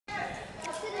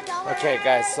Okay,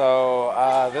 guys,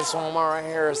 so this Wal-Mart right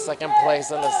here is second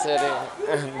place in the city,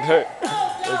 and they're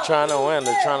trying to win.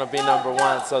 They're trying to be number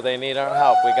one, so they need our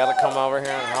help. We got to come over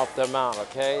here and help them out,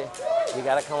 okay? We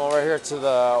got to come over here to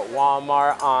the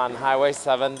Walmart on Highway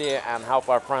 70 and help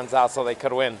our friends out so they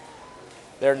could win.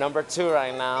 They're number two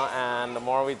right now, and the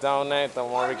more we donate, the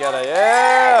more we get a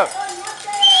yeah!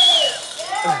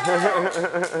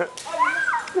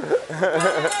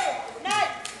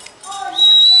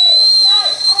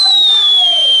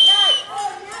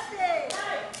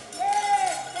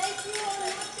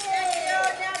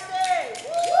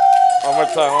 One more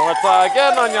time,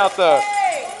 again, Oñate.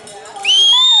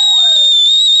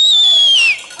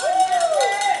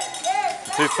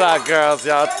 Peace out, girls,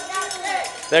 y'all.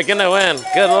 They're gonna win.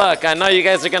 Good luck. I know you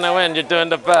guys are gonna win. You're doing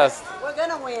the best. We're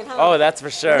gonna win, huh? Oh, that's for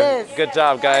sure. Yes. Good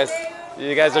job, guys.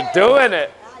 You guys are doing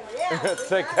it.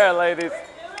 Take care, ladies.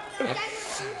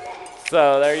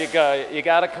 So there you go. You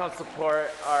gotta come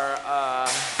support our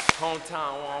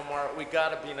hometown Walmart. We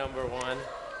gotta be number one.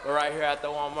 We're right here at the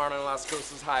Walmart on Las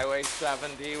Cruces Highway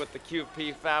 70 with the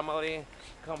QP family.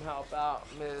 Come help out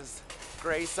Ms.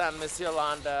 Grace and Miss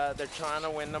Yolanda. They're trying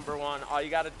to win number one. All you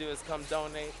gotta do is come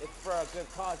donate. It's for a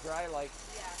good cause, right? Like,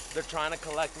 they're trying to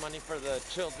collect money for the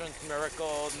Children's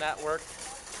Miracle Network.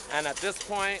 And at this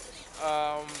point,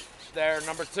 they're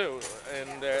number two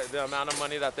in the amount of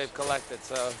money that they've collected.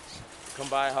 So come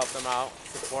by, help them out,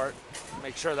 support,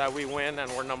 make sure that we win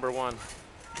and we're number one.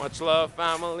 Much love,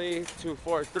 family.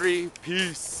 243,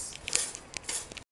 peace.